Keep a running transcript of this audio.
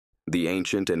The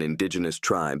ancient and indigenous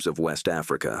tribes of West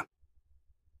Africa.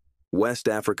 West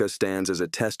Africa stands as a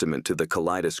testament to the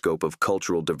kaleidoscope of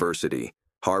cultural diversity,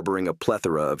 harboring a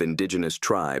plethora of indigenous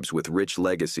tribes with rich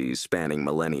legacies spanning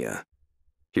millennia.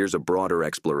 Here's a broader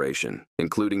exploration,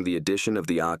 including the addition of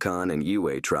the Akan and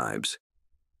Ewe tribes.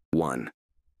 1.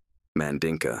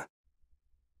 Mandinka.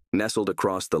 Nestled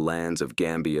across the lands of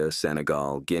Gambia,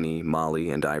 Senegal, Guinea, Mali,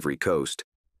 and Ivory Coast,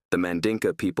 the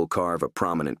Mandinka people carve a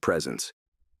prominent presence.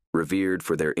 Revered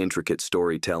for their intricate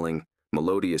storytelling,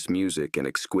 melodious music, and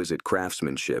exquisite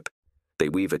craftsmanship, they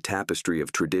weave a tapestry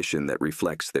of tradition that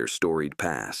reflects their storied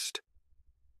past.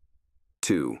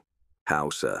 2.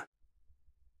 Hausa.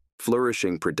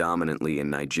 Flourishing predominantly in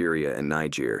Nigeria and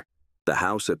Niger, the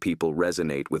Hausa people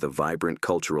resonate with a vibrant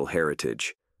cultural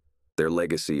heritage. Their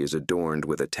legacy is adorned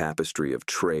with a tapestry of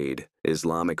trade,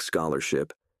 Islamic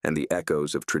scholarship, and the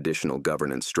echoes of traditional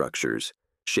governance structures,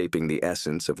 shaping the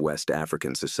essence of West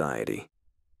African society.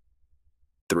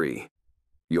 3.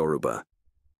 Yoruba.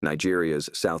 Nigeria's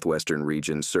southwestern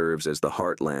region serves as the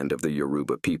heartland of the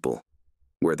Yoruba people,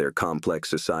 where their complex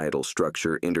societal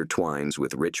structure intertwines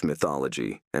with rich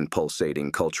mythology and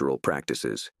pulsating cultural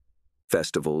practices.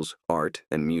 Festivals, art,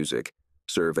 and music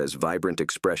serve as vibrant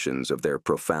expressions of their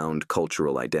profound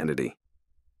cultural identity.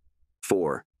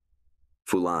 4.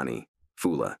 Fulani,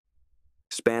 Fula.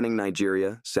 Spanning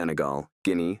Nigeria, Senegal,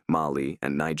 Guinea, Mali,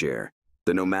 and Niger,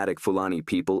 the nomadic Fulani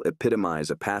people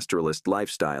epitomize a pastoralist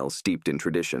lifestyle steeped in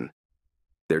tradition.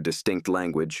 Their distinct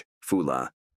language,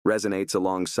 Fula, resonates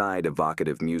alongside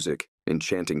evocative music,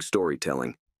 enchanting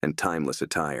storytelling, and timeless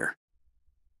attire.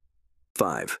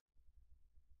 5.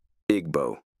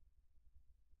 Igbo.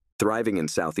 Thriving in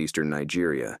southeastern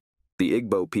Nigeria, the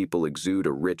Igbo people exude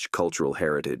a rich cultural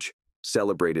heritage,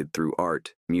 celebrated through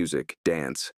art, music,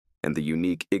 dance, and the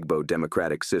unique Igbo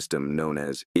democratic system known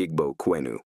as Igbo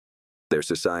Kwenu. Their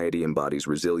society embodies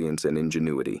resilience and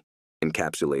ingenuity,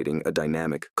 encapsulating a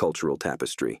dynamic cultural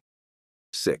tapestry.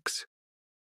 6.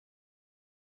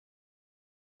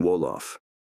 Wolof.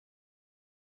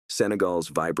 Senegal's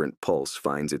vibrant pulse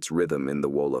finds its rhythm in the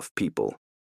Wolof people,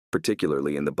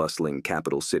 particularly in the bustling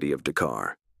capital city of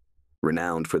Dakar.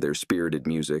 Renowned for their spirited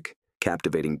music,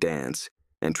 captivating dance,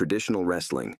 and traditional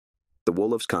wrestling, the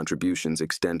Wolof's contributions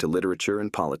extend to literature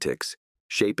and politics,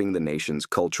 shaping the nation's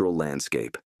cultural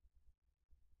landscape.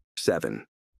 7.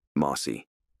 Mossi.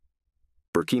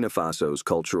 Burkina Faso's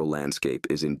cultural landscape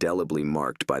is indelibly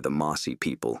marked by the Mossi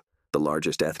people, the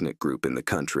largest ethnic group in the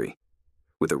country.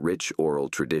 With a rich oral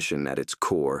tradition at its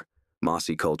core,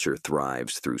 Mossi culture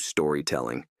thrives through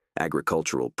storytelling,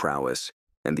 agricultural prowess,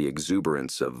 and the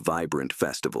exuberance of vibrant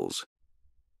festivals.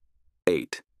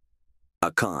 8.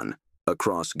 Akan.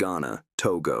 Across Ghana,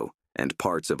 Togo, and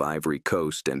parts of Ivory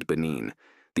Coast and Benin,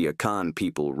 the Akan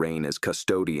people reign as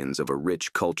custodians of a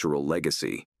rich cultural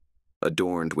legacy.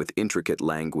 Adorned with intricate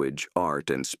language, art,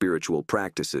 and spiritual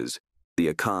practices,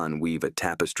 the Akan weave a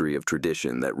tapestry of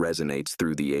tradition that resonates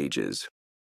through the ages.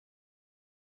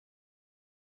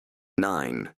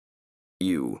 9.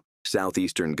 Ewe.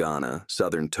 Southeastern Ghana,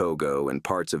 southern Togo, and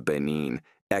parts of Benin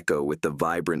echo with the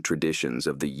vibrant traditions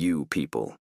of the Ewe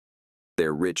people.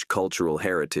 Their rich cultural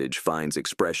heritage finds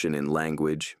expression in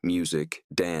language, music,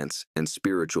 dance, and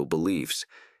spiritual beliefs,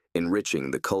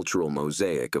 enriching the cultural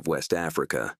mosaic of West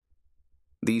Africa.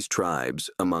 These tribes,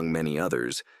 among many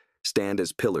others, stand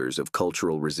as pillars of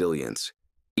cultural resilience,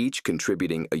 each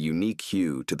contributing a unique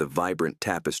hue to the vibrant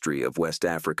tapestry of West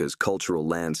Africa's cultural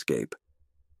landscape.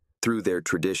 Through their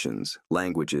traditions,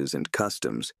 languages, and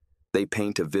customs, they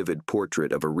paint a vivid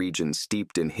portrait of a region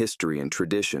steeped in history and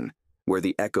tradition, where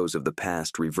the echoes of the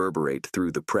past reverberate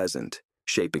through the present,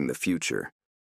 shaping the future.